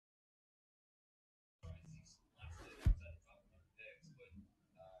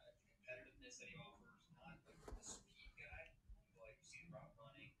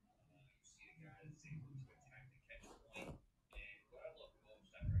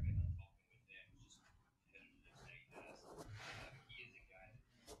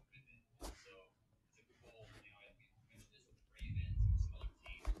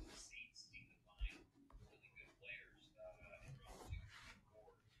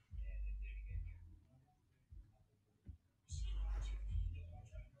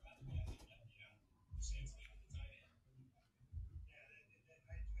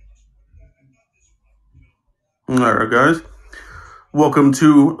All right, guys. Welcome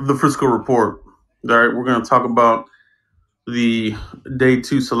to the Frisco Report. All right, we're going to talk about the day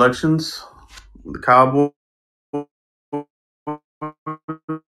 2 selections. The Cowboys.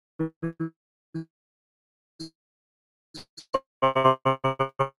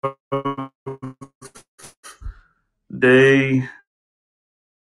 Day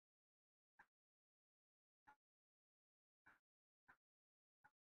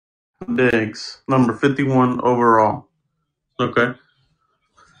Diggs, number 51 overall. Okay,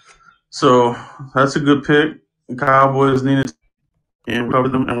 so that's a good pick. The Cowboys needed, and we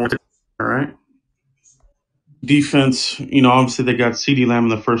covered them, and we're all right. Defense, obviously they got CeeDee Lamb in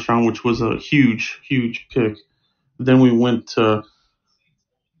the first round, which was a huge, huge pick. Then we went to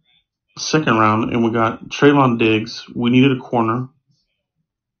second round, and we got Trayvon Diggs. We needed a corner,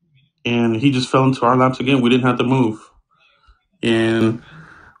 and he just fell into our laps again. We didn't have to move, and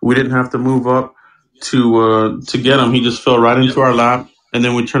we didn't have to move up to get him. He just fell right into our lap, and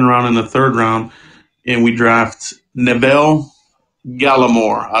then we turn around in the third round, and we draft Neville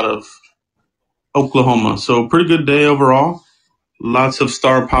Gallimore out of Oklahoma. So pretty good day overall. Lots of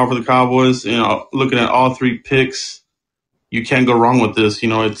star power for the Cowboys. Looking at all 3 picks, you can't go wrong with this.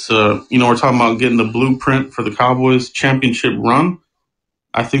 It's we're talking about getting the blueprint for the Cowboys championship run.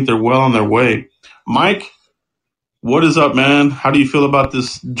 I think they're well on their way. Mike, what is up, man? How do you feel about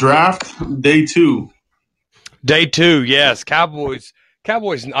this draft, day 2? Day 2, yes. Cowboys,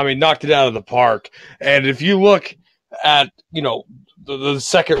 knocked it out of the park. And if you look at, the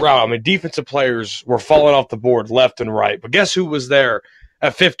second round, defensive players were falling off the board left and right. But guess who was there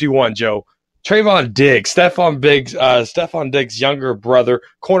at 51, Joe? Trayvon Diggs, Stephon Diggs' younger brother,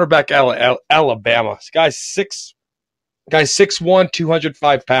 cornerback Alabama. Guy's 6'1",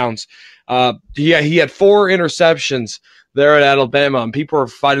 205 pounds. He had 4 interceptions there at Alabama, and people are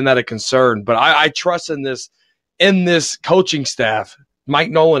finding that a concern. But I trust in this coaching staff,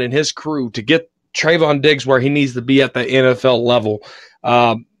 Mike Nolan and his crew, to get Trayvon Diggs where he needs to be at the NFL level.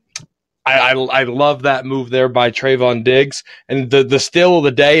 I love that move there by Trayvon Diggs. And the steal of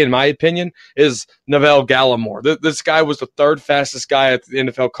the day, in my opinion, is Neville Gallimore. This guy was the 3rd fastest guy at the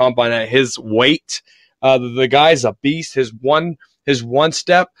NFL Combine at his weight. The guy's a beast. His one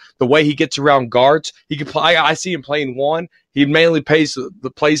step, the way he gets around guards, he can play. I see him playing 1. He mainly plays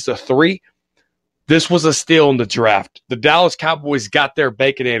the 3. This was a steal in the draft. The Dallas Cowboys got their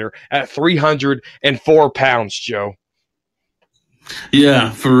Baconator at 304 pounds, Joe.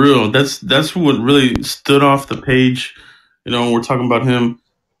 Yeah, for real. That's what really stood off the page. We're talking about him.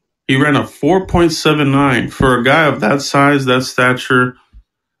 He ran a 4.79 for a guy of that size, that stature.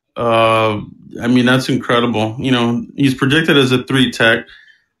 That's incredible. He's projected as a 3 tech.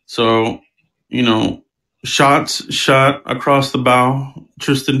 So, shot across the bow,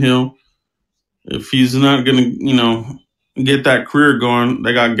 Tristan Hill. If he's not going to, get that career going,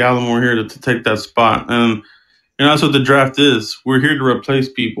 they got Gallimore here to take that spot. And that's what the draft is. We're here to replace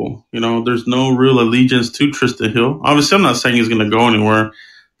people. There's no real allegiance to Tristan Hill. Obviously, I'm not saying he's going to go anywhere.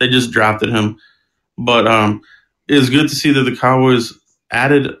 They just drafted him. But it's good to see that the Cowboys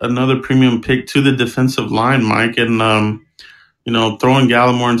added another premium pick to the defensive line, Mike. And, throwing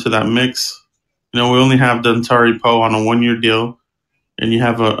Gallimore into that mix. We only have Dontari Poe on a 1-year deal. And you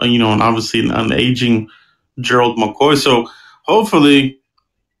have an aging Gerald McCoy. So hopefully,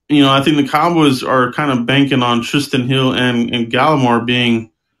 I think the Cowboys are kind of banking on Tristan Hill and Gallimore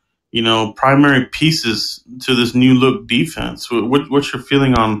being, primary pieces to this new look defense. What's your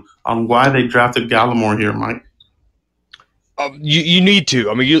feeling on why they drafted Gallimore here, Mike? You need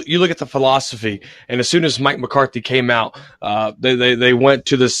to. You look at the philosophy, and as soon as Mike McCarthy came out, they went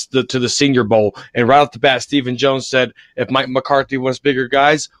to the Senior Bowl, and right off the bat, Stephen Jones said, if Mike McCarthy wants bigger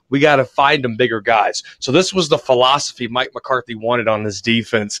guys, we got to find them bigger guys. So this was the philosophy Mike McCarthy wanted on this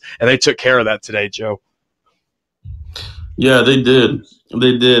defense, and they took care of that today, Joe. Yeah, they did.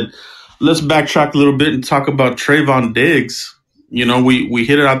 They did. Let's backtrack a little bit and talk about Trayvon Diggs. We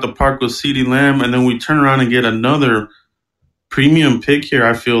hit it out the park with CeeDee Lamb, and then we turn around and get another premium pick here,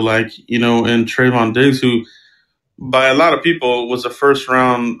 I feel like, in Trayvon Diggs, who by a lot of people, was a first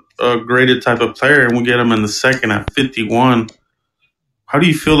round graded type of player, and we get him in the second at 51. How do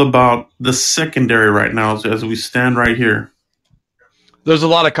you feel about the secondary right now as we stand right here? There's a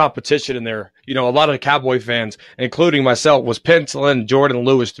lot of competition in there. You know, a lot of the Cowboy fans, including myself, was penciling Jordan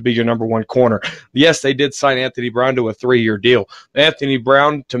Lewis to be your number one corner. Yes, they did sign Anthony Brown to a 3-year deal. Anthony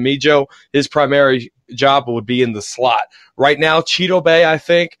Brown, to me, Joe, his primary job would be in the slot. Right now, Cheeto Bay, I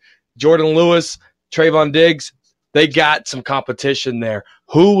think, Jordan Lewis, Trayvon Diggs, they got some competition there.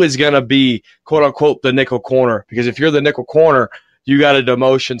 Who is going to be, quote unquote, the nickel corner? Because if you're the nickel corner, you got a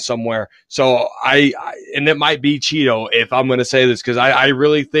demotion somewhere. So and it might be Cheeto if I'm going to say this, because I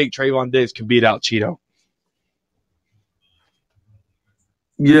really think Trayvon Diggs can beat out Cheeto.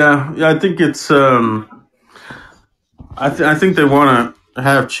 Yeah, I think it's. I think they want to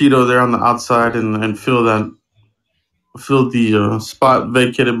have Cheeto there on the outside and fill the spot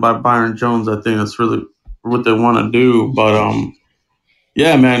vacated by Byron Jones. I think that's really what they want to do. But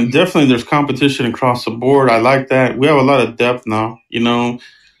yeah, man, definitely there's competition across the board. I like that. We have a lot of depth now.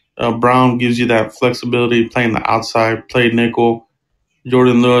 Brown gives you that flexibility, playing the outside, play nickel.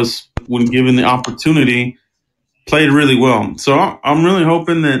 Jordan Lewis, when given the opportunity, played really well. So I'm really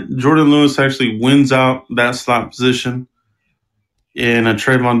hoping that Jordan Lewis actually wins out that slot position, and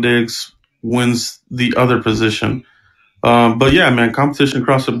Trayvon Diggs wins the other position. But yeah, man, competition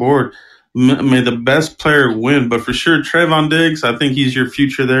across the board. May the best player win. But for sure, Trayvon Diggs, I think he's your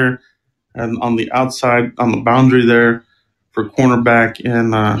future there, and on the outside, on the boundary there for cornerback,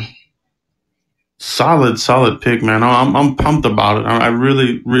 and solid pick, man. I'm pumped about it. I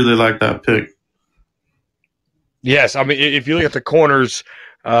really, really like that pick. Yes, I mean, if you look at the corners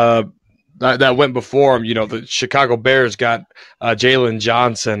that went before him, you know, the Chicago Bears got Jalen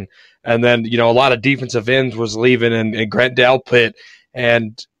Johnson, and then, you know, a lot of defensive ends was leaving, and Grant Delpit.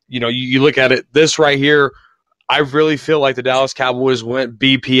 And, you know, you look at it, this right here, I really feel like the Dallas Cowboys went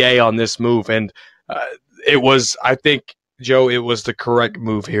BPA on this move. And it was, I think, Joe, it was the correct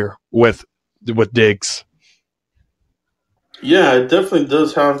move here with Diggs. Yeah, it definitely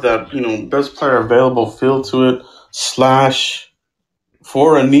does have that, best player available feel to it, slash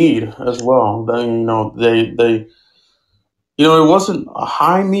for a need as well. It wasn't a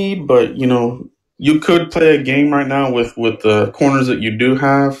high need, but you could play a game right now with the corners that you do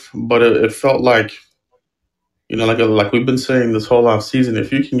have, but it felt like, like we've been saying this whole off season,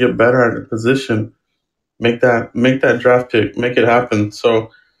 if you can get better at a position, make that draft pick, make it happen. So,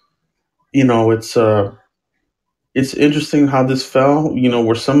 it's interesting how this fell,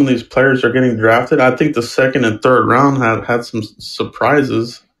 where some of these players are getting drafted. I think the second and third round had some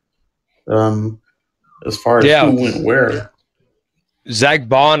surprises, um, as far as Yeah, who went where. Zach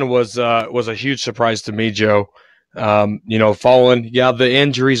Bond was a huge surprise to me, Joe. You know, following, yeah, the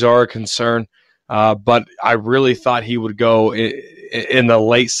injuries are a concern, but I really thought he would go in the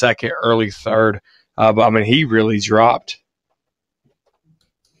late second, early third. But I mean, he really dropped.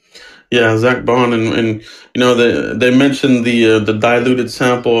 Yeah, Zach Bond, and they mentioned the diluted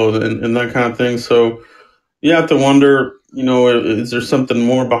sample and that kind of thing. So you have to wonder, is there something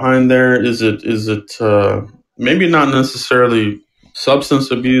more behind there? Is it maybe not necessarily substance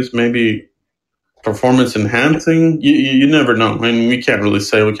abuse, maybe performance enhancing? You never know. I mean, we can't really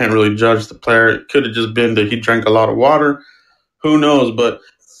say, we can't really judge the player. It could have just been that he drank a lot of water. Who knows? But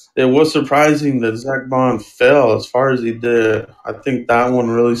it was surprising that Zach Bond fell as far as he did. I think that one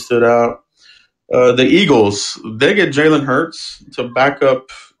really stood out. The Eagles, they get Jalen Hurts to back up,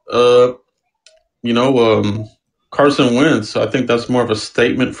 uh, you know, um, Carson Wentz. I think that's more of a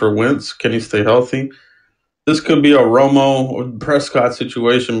statement for Wentz. Can he stay healthy? This could be a Romo or Prescott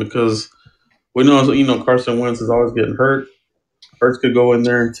situation because we know, Carson Wentz is always getting hurt. Hurts could go in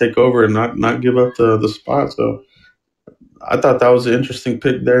there and take over and not give up the spot. So I thought that was an interesting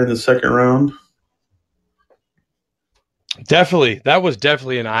pick there in the second round. Definitely, that was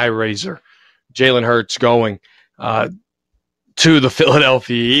definitely an eye raiser. Jalen Hurts going uh, to the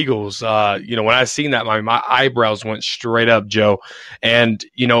Philadelphia Eagles. You know, when I seen that, my eyebrows went straight up, Joe. And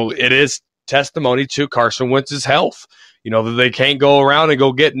you know, it is testimony to Carson Wentz's health. You know that they can't go around and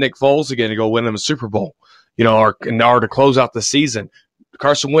go get Nick Foles again to go win them a Super Bowl. You know, or to close out the season.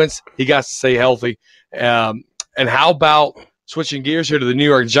 Carson Wentz, he got to stay healthy. And how about switching gears here to the New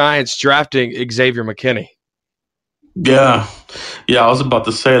York Giants drafting Xavier McKinney? Yeah, yeah. I was about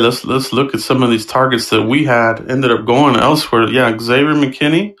to say let's look at some of these targets that we had ended up going elsewhere. Yeah, Xavier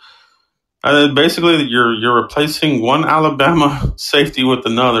McKinney. Basically, you're replacing one Alabama safety with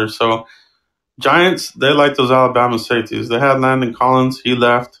another. So Giants, they like those Alabama safeties. They had Landon Collins, he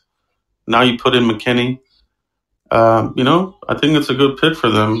left. Now you put in McKinney. I think it's a good pick for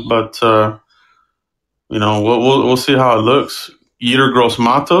them. But we'll see how it looks. Yetur Gross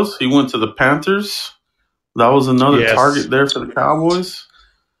Matos, he went to the Panthers. That was another Yes. target there for the Cowboys.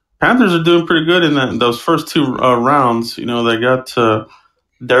 Panthers are doing pretty good in those first two rounds. They got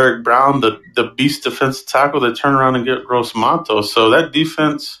Derek Brown, the beast defensive tackle. They turn around and get Gross Matos. So that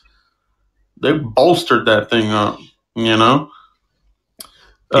defense, they bolstered that thing up. You know,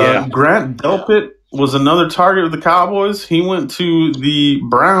 Yeah. Grant Delpit was another target of the Cowboys. He went to the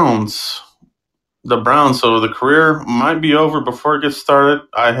Browns. The Browns. So the career might be over before it gets started.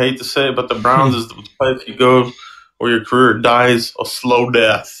 I hate to say it, but the Browns is the place you go where your career dies a slow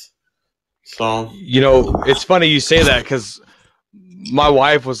death. So It's funny you say that because my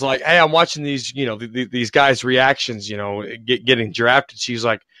wife was like, "Hey, I'm watching these, these guys' reactions, getting drafted." She's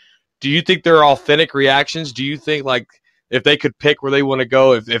like, "Do you think they're authentic reactions? Do you think like if they could pick where they want to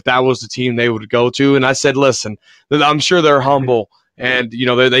go, if that was the team they would go to?" And I said, "Listen, I'm sure they're humble, and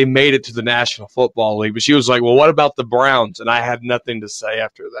they made it to the National Football League." But she was like, "Well, what about the Browns?" And I had nothing to say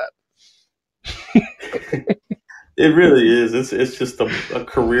after that. it really is. It's just a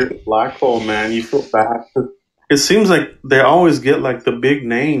career black hole, man. You feel bad. It seems like they always get like the big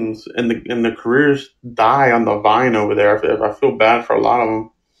names, and the careers die on the vine over there. I feel bad for a lot of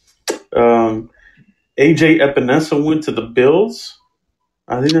them. AJ Epinesa went to the Bills.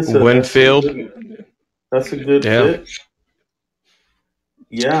 I think Winfield, that's a good yeah. fit.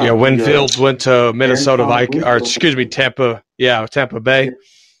 Yeah, Yeah, the Winfield went to Minnesota Anton Vikings, or Booth excuse me, Tampa. Yeah, Tampa Bay.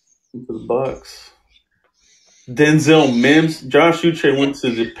 to the Bucks. Denzel Mims, Josh Uche went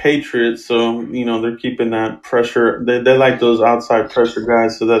to the Patriots, so they're keeping that pressure. They like those outside pressure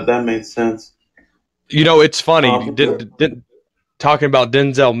guys, so that made sense. It's funny. But the, Talking about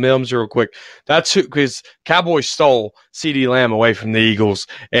Denzel Mims real quick. That's who, because Cowboys stole CeeDee Lamb away from the Eagles,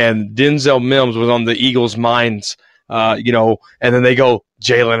 and Denzel Mims was on the Eagles' minds. And then they go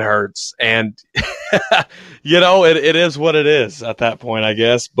Jalen Hurts, and it is what it is at that point, I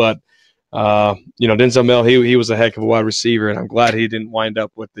guess. But Denzel Mims, he was a heck of a wide receiver, and I'm glad he didn't wind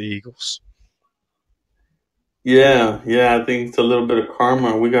up with the Eagles. yeah, I think it's a little bit of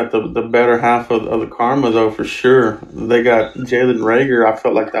karma. We got the better half of the karma, though, for sure. They got Jalen Rager. I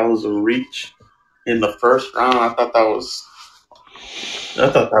felt like that was a reach in the first round. I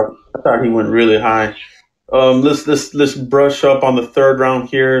thought he went really high. Let's brush up on the third round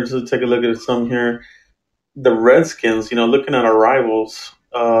here. Just take a look at some here. The Redskins, looking at our rivals,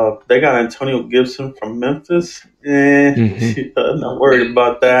 they got Antonio Gibson from Memphis. Not worried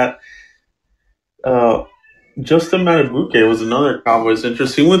about that. Uh, Justin Matabuke was another Cowboys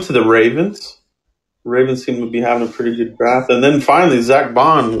interest. He went to the Ravens. Ravens seem to be having a pretty good draft. And then finally, Zach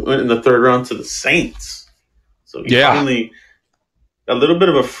Bond went in the third round to the Saints. So he Yeah. finally a little bit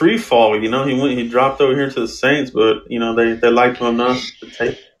of a free fall. He dropped over here to the Saints, but they liked him enough to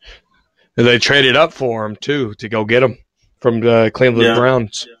take. And they traded up for him too to go get him from the Cleveland Yeah.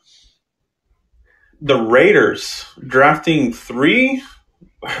 Browns. The Raiders drafting 3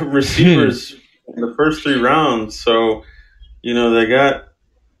 receivers in the first 3 rounds. So, they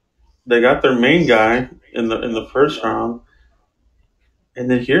got their main guy in the first round. And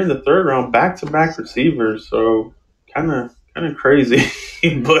then here in the third round, back-to-back receivers. So kind of crazy,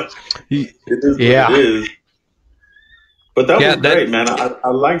 but it is what it is. But that was great, man. I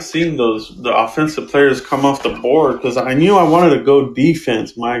like seeing the offensive players come off the board because I knew I wanted to go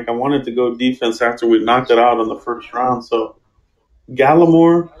defense, Mike. I wanted to go defense after we knocked it out in the first round. So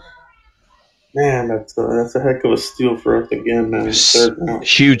Gallimore, man, that's a heck of a steal for us again, man. Third round.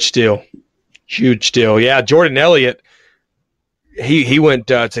 Huge steal. Yeah, Jordan Elliott, he went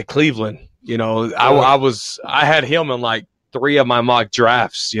to Cleveland. I had him in like 3 of my mock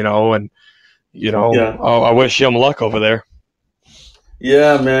drafts. I wish him luck over there.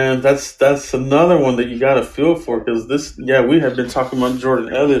 Yeah, man, that's another one that you got to feel for because we have been talking about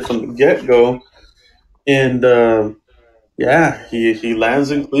Jordan Elliott from the get go, and he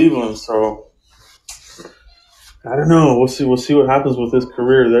lands in Cleveland. So I don't know. We'll see what happens with his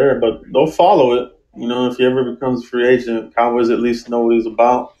career there, but they'll follow it. If he ever becomes a free agent, Cowboys at least know what he's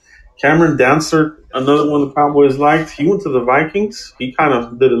about. Cameron Dancer, another one the Cowboys liked. He went to the Vikings. He kind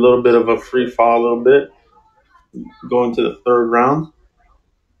of did a little bit of a free fall, a little bit, going to the third round.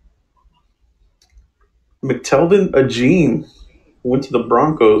 McTeldon Agene went to the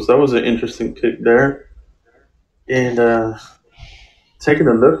Broncos. That was an interesting pick there. And taking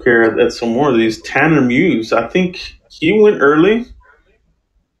a look here at some more of these, Tanner Muse, I think he went early.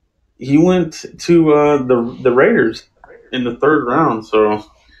 He went to the Raiders in the third round. So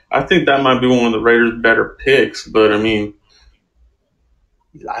I think that might be one of the Raiders' better picks. But, I mean,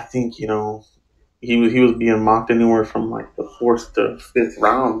 I think, he was being mocked anywhere from like the 4th to 5th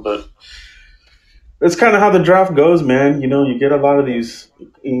round. But it's kind of how the draft goes, man. You get a lot of these,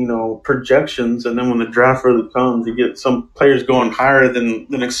 projections, and then when the draft really comes, you get some players going higher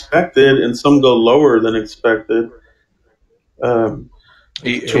than expected, and some go lower than expected. Um,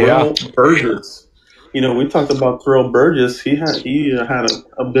 Yeah. Terrell Burgess, we talked about Terrell Burgess. He had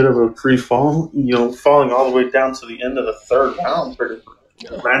a bit of a free fall, falling all the way down to the end of the third round, pretty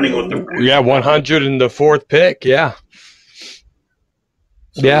much, landing with the Yeah, 100 and the fourth pick. Yeah.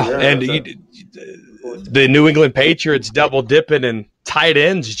 So Yeah. yeah, And the New England Patriots double dipping in tight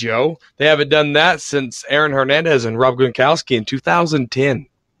ends, Joe. They haven't done that since Aaron Hernandez and Rob Gronkowski in 2010.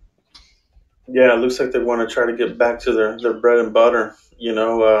 yeah, it looks like they want to try to get back to their bread and butter.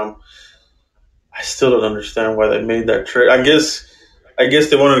 I still don't understand why they made that trade. I guess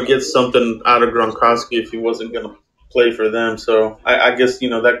they wanted to get something out of Gronkowski if he wasn't going to play for them. So I guess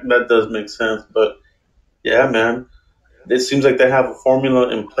that does make sense. But yeah, man, it seems like they have a formula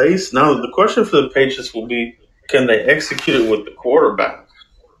in place. Now the question for the Patriots will be, can they execute it with the quarterback?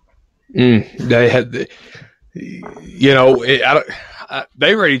 They had, they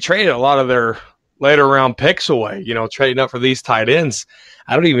already traded a lot of their later round picks away, trading up for these tight ends.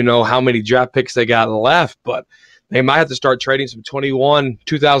 I don't even know how many draft picks they got left, but they might have to start trading some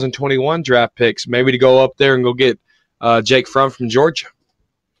 2021 draft picks, maybe to go up there and go get Jake Fromm from Georgia.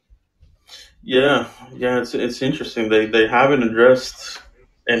 Yeah, it's interesting. They haven't addressed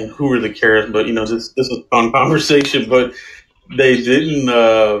and who really cares, but this is a fun conversation. But they didn't.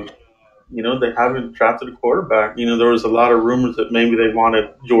 They haven't drafted a quarterback. There was a lot of rumors that maybe they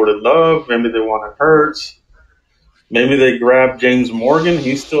wanted Jordan Love, maybe they wanted Hurts, maybe they grabbed James Morgan.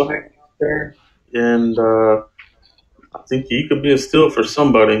 He's still hanging out there, and I think he could be a steal for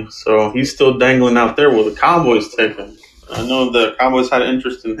somebody. So he's still dangling out there. Will the Cowboys take him? I know the Cowboys had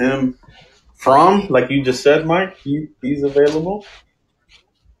interest in him. From, like you just said, Mike, he's available,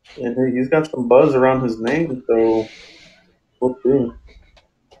 and he's got some buzz around his name. So we'll see.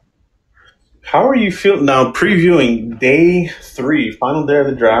 How are you feeling now? Previewing day 3, final day of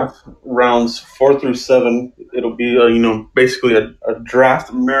the draft, rounds 4 through 7. It'll be basically a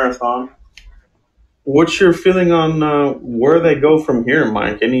draft marathon. What's your feeling on where they go from here,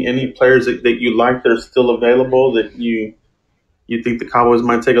 Mike? Any players that you like that are still available that you think the Cowboys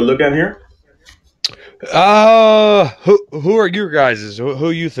might take a look at here? Who are your guys'? Who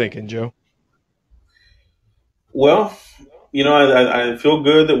are you thinking, Joe? Well, I feel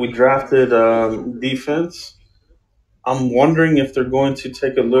good that we drafted defense. I'm wondering if they're going to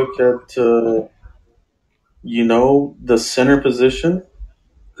take a look at the center position.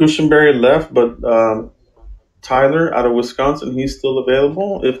 Cushenberry left, but Tyler out of Wisconsin, he's still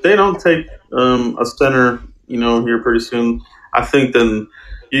available. If they don't take a center, here pretty soon, I think then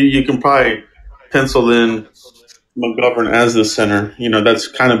you can probably pencil in McGovern as the center. That's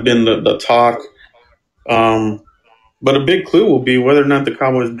kind of been the talk. But a big clue will be whether or not the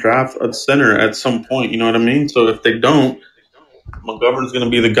Cowboys draft a center at some point. You know what I mean? So if they don't, McGovern's going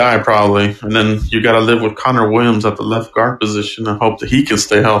to be the guy probably, and then you got to live with Connor Williams at the left guard position and hope that he can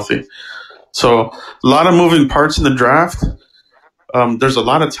stay healthy. So a lot of moving parts in the draft. There's a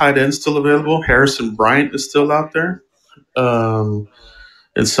lot of tight ends still available. Harrison Bryant is still out there, and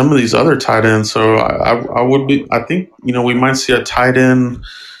some of these other tight ends. So I would be. I think we might see a tight end.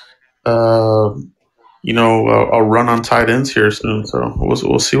 A run on tight ends here soon. So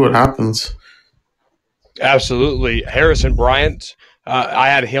we'll see what happens. Absolutely. Harrison Bryant, I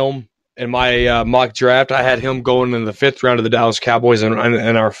had him in my mock draft. I had him going in the 5th round of the Dallas Cowboys in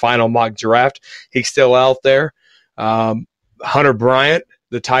our final mock draft. He's still out there. Hunter Bryant,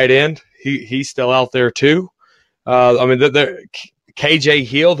 the tight end, he's still out there too. KJ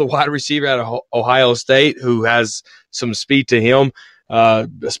Hill, the wide receiver out of Ohio State, who has some speed to him. A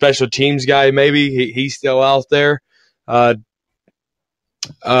special teams guy, maybe he's still out there.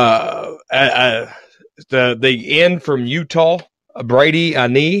 The end from Utah, Brady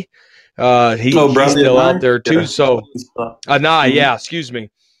Anie, he's still out there too. Yeah. So excuse me.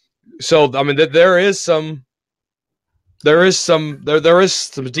 So there is some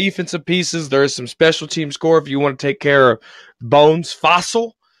defensive pieces. There is some special team score if you want to take care of Bones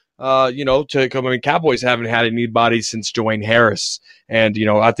Fossil. Cowboys haven't had anybody since Dwayne Harris. And,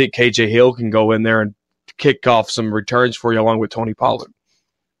 I think KJ Hill can go in there and kick off some returns for you along with Tony Pollard.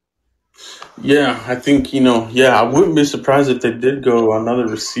 Yeah, I think, I wouldn't be surprised if they did go another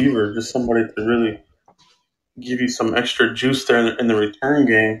receiver, just somebody to really give you some extra juice there in the return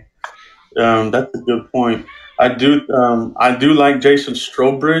game. That's a good point. I do like Jason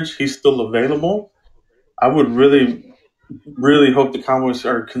Strowbridge. He's still available. I would really hope the Cowboys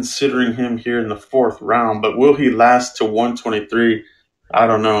are considering him here in the 4th round, but will he last to 123? I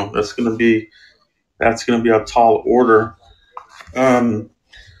don't know. That's going to be That's going to be a tall order. Um,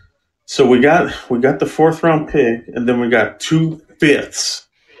 so we got the fourth round pick, and then we got 2 fifths.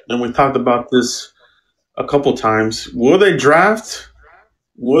 And we talked about this a couple times. Will they draft?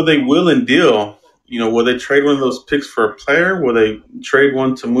 Will they will and deal? Will they trade one of those picks for a player? Will they trade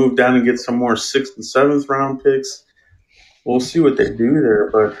one to move down and get some more sixth and seventh round picks? We'll see what they do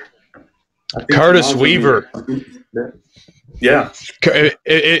there, but I think Curtis tomorrow's Weaver. Yeah.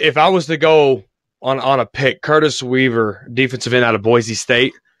 If I was to go on a pick, Curtis Weaver, defensive end out of Boise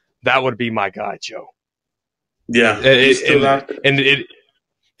State, that would be my guy, Joe. Yeah. And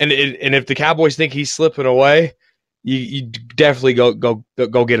if the Cowboys think he's slipping away, you definitely go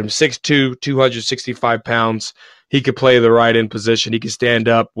get him. 6'2", 265 pounds. He could play the right end position. He can stand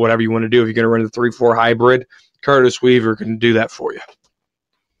up, whatever you want to do. If you're going to run the 3-4 hybrid, Curtis Weaver can do that for you.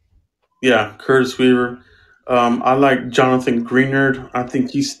 Yeah, Curtis Weaver. I like Jonathan Greenard. I think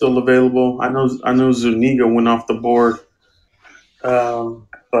he's still available. I know Zuniga went off the board,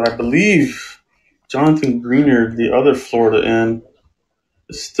 but I believe Jonathan Greenard, the other Florida end,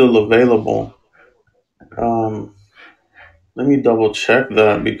 is still available. Let me double check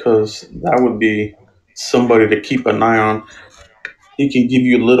that because that would be somebody to keep an eye on. He can give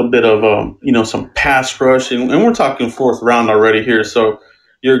you a little bit of some pass rush, and we're talking fourth round already here. So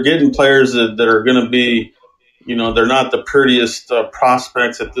you're getting players that are going to be, they're not the prettiest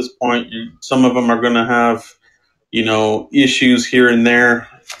prospects at this point. Some of them are going to have, issues here and there.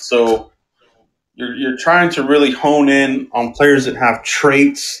 So you're trying to really hone in on players that have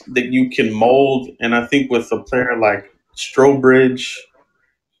traits that you can mold. And I think with a player like Strobridge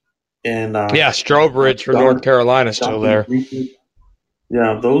and Strobridge for North Carolina still there.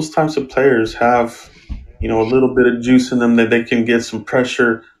 Yeah, those types of players have, a little bit of juice in them that they can get some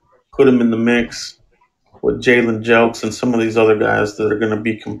pressure, put them in the mix with Jalen Jelks and some of these other guys that are going to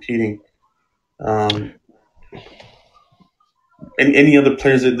be competing. And any other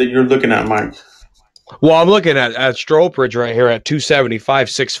players that you're looking at, Mike? Well, I'm looking at Strobridge right here at 275,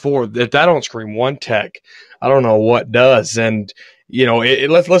 6'4". If that don't scream one tech, I don't know what does. And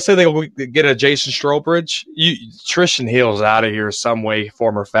let's say they get a Jason Strobridge. Tristan Hill's out of here some way,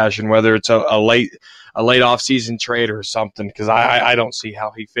 form, or fashion. Whether it's a late offseason trade or something, because I don't see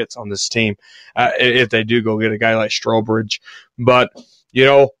how he fits on this team if they do go get a guy like Strobridge. But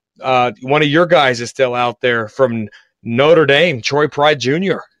one of your guys is still out there from Notre Dame, Troy Pride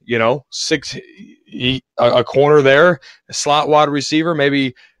Jr. A corner there, a slot wide receiver,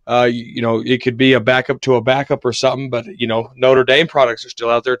 maybe. It could be a backup to a backup or something, but Notre Dame products are still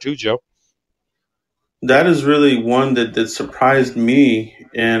out there too, Joe. That is really one that surprised me,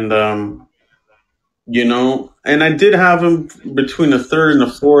 and and I did have him between the third and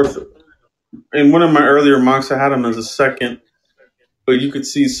the fourth. In one of my earlier mocks, I had him as a second, but you could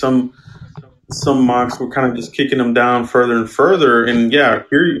see some mocks were kind of just kicking him down further and further. And yeah,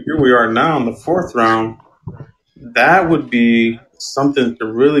 here we are now in the fourth round. That would be something to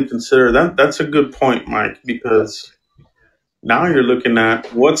really consider. That's a good point, Mike, because now you're looking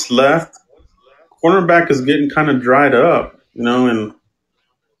at what's left. Cornerback is getting kind of dried up, and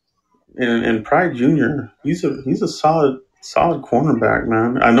Pride Jr. He's a solid cornerback,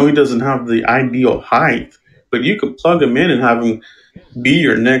 man. I know he doesn't have the ideal height, but you could plug him in and have him be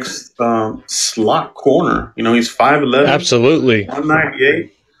your next slot corner. He's 5'11", absolutely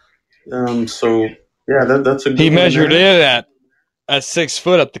 198. So yeah, that's a good. He measured in at 6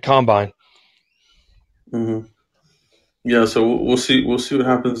 foot at the combine. Mm-hmm. Yeah, so we'll see what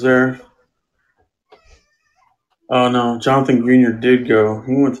happens there. Oh no, Jonathan Greenard did go.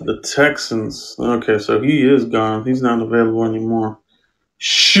 He went to the Texans. Okay, so he is gone. He's not available anymore.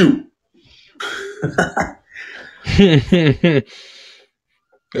 Shoot.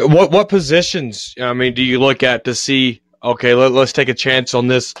 What positions? Do you look at to see? Okay, let's take a chance on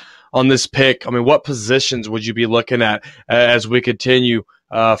this pick. What positions would you be looking at as we continue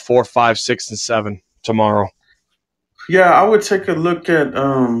 4, 5, 6, and 7 tomorrow? Yeah, I would take a look at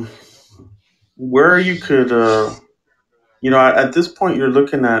where you could. At this point, you're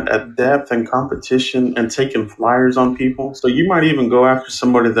looking at depth and competition and taking flyers on people. So you might even go after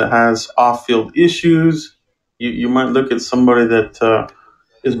somebody that has off-field issues. You might look at somebody that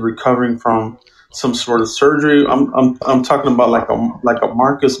is recovering from some sort of surgery. I'm talking about like a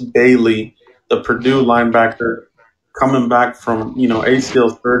Marcus Bailey, the Purdue linebacker, coming back from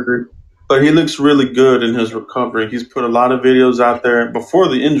ACL surgery. But he looks really good in his recovery. He's put a lot of videos out there. Before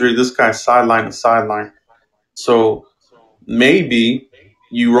the injury, this guy's sideline to sideline. So maybe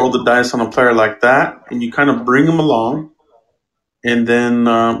you roll the dice on a player like that and you kind of bring him along and then,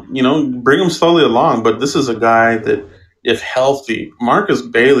 bring him slowly along. But this is a guy that, if healthy, Marcus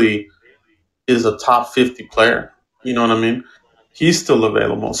Bailey is a top 50 player. You know what I mean? He's still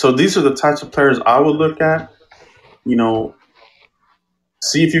available. So these are the types of players I would look at. You know,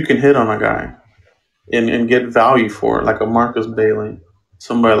 see if you can hit on a guy and get value for it, like a Marcus Bailey,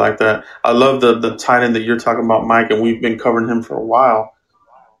 somebody like that. I love the tight end that you're talking about, Mike, and we've been covering him for a while.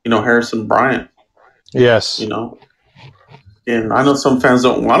 You know, Harrison Bryant. Yes. You know, and I know some fans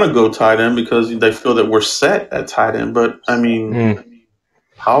don't want to go tight end because they feel that we're set at tight end. But I mean,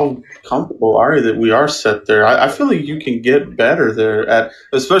 how comfortable are you that we are set there? I feel like you can get better there at,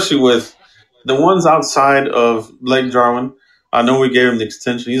 especially with the ones outside of Blake Jarwin. I know we gave him the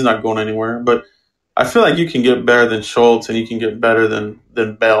extension; he's not going anywhere. But I feel like you can get better than Schultz, and you can get better than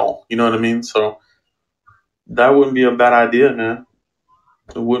Bell. You know what I mean? So that wouldn't be a bad idea, man.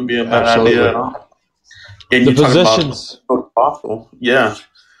 It wouldn't be a bad idea at all. And The you talk positions. about possible, yeah.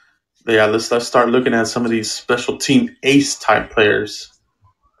 Yeah, let's start looking at some of these special team ace type players.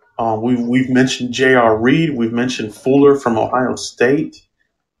 We've mentioned J.R. Reed, we've mentioned Fuller from Ohio State.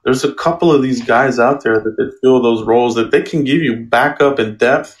 There's a couple of these guys out there that fill those roles that they can give you backup and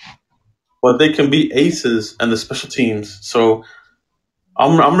depth, but they can be aces and the special teams. So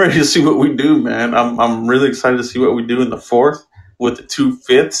I'm ready to see what we do, man. I'm really excited to see what we do in the fourth with the 2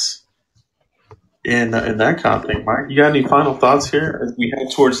 fifths and that kind of thing. Mike, you got any final thoughts here as we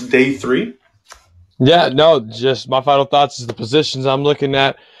head towards day 3? Yeah, no, just my final thoughts is the positions I'm looking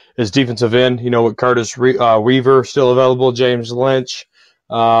at is defensive end, you know, with Curtis Weaver still available, James Lynch,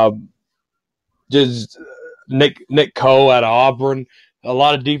 just Nick Coe out of Auburn. A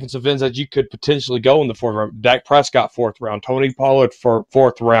lot of defensive ends that you could potentially go in the 4th round. Dak Prescott, 4th round. Tony Pollard, for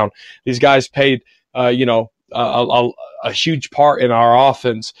 4th round. These guys paid, a huge part in our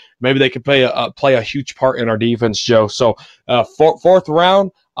offense. Maybe they could play a huge part in our defense, Joe. So 4th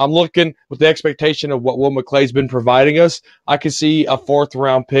round, I'm looking with the expectation of what Will McClay's been providing us. I could see a 4th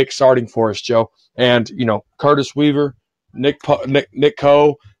round pick starting for us, Joe. And, you know, Curtis Weaver, Nick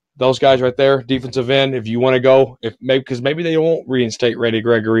Coe, those guys right there, defensive end. If you want to go, because maybe they won't reinstate Randy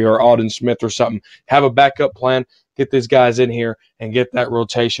Gregory or Alden Smith or something. Have a backup plan. Get these guys in here and get that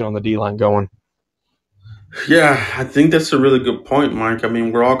rotation on the D-line going. Yeah, I think that's a really good point, Mike. I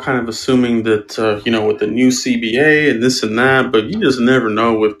mean, we're all kind of assuming that, with the new CBA and this and that, but you just never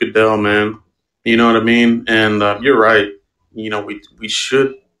know with Goodell, man. You know what I mean? And you're right. You know, we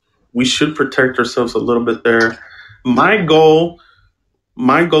should protect ourselves a little bit there. My goal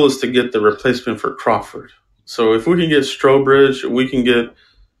is to get the replacement for Crawford. So if we can get Strobridge, we can get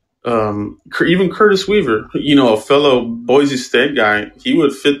even Curtis Weaver, a fellow Boise State guy. He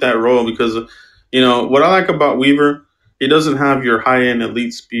would fit that role because what I like about Weaver, he doesn't have your high-end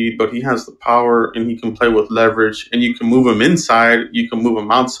elite speed, but he has the power and he can play with leverage, and you can move him inside, you can move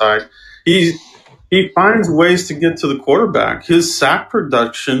him outside. He finds ways to get to the quarterback. His sack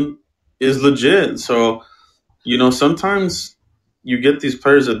production is legit. So, sometimes you get these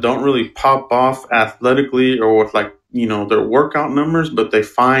players that don't really pop off athletically or with their workout numbers, but they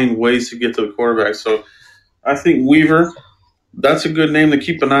find ways to get to the quarterback. So I think Weaver, that's a good name to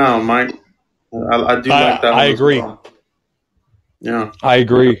keep an eye on, Mike. I do like that one. I agree. As well. Yeah. I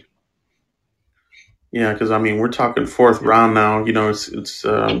agree. Yeah, because we're talking 4th round now. It's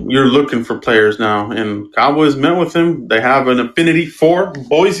you're looking for players now, and Cowboys met with him. They have an affinity for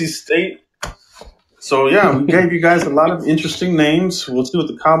Boise State. So yeah, we gave you guys a lot of interesting names. We'll see what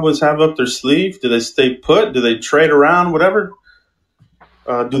the Cowboys have up their sleeve. Do they stay put? Do they trade around? Whatever.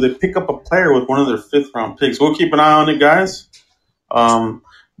 Do they pick up a player with one of their 5th round picks? We'll keep an eye on it, guys.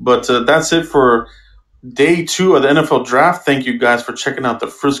 But that's it for day 2 of the NFL draft. Thank you guys for checking out the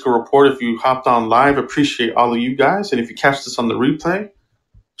Frisco Report. If you hopped on live, appreciate all of you guys. And if you catch this on the replay,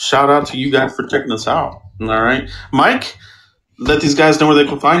 shout out to you guys for checking us out. All right. Mike, let these guys know where they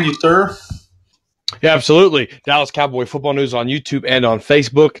can find you, sir. Yeah, absolutely. Dallas Cowboy Football News on YouTube and on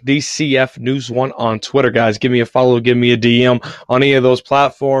Facebook. DCF News 1 on Twitter, guys. Give me a follow, give me a DM on any of those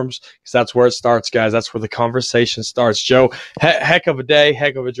platforms because that's where it starts, guys. That's where the conversation starts. Joe, heck of a day,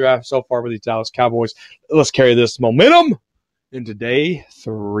 heck of a draft so far with the Dallas Cowboys. Let's carry this momentum into day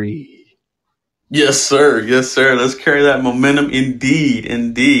 3. Yes, sir. Yes, sir. Let's carry that momentum.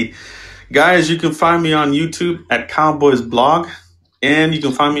 Indeed. Guys, you can find me on YouTube at Cowboys Blog. And you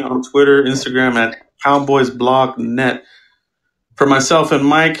can find me on Twitter, Instagram at CowboysBlogNet. For myself and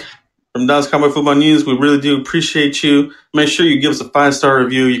Mike from Dallas Cowboy Football News, we really do appreciate you. Make sure you give us a 5-star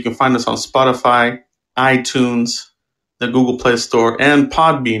review. You can find us on Spotify, iTunes, the Google Play Store, and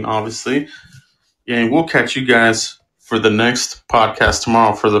Podbean, obviously. And we'll catch you guys for the next podcast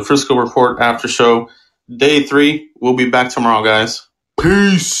tomorrow for the Frisco Report After Show. Day 3. We'll be back tomorrow, guys.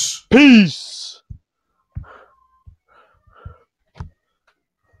 Peace.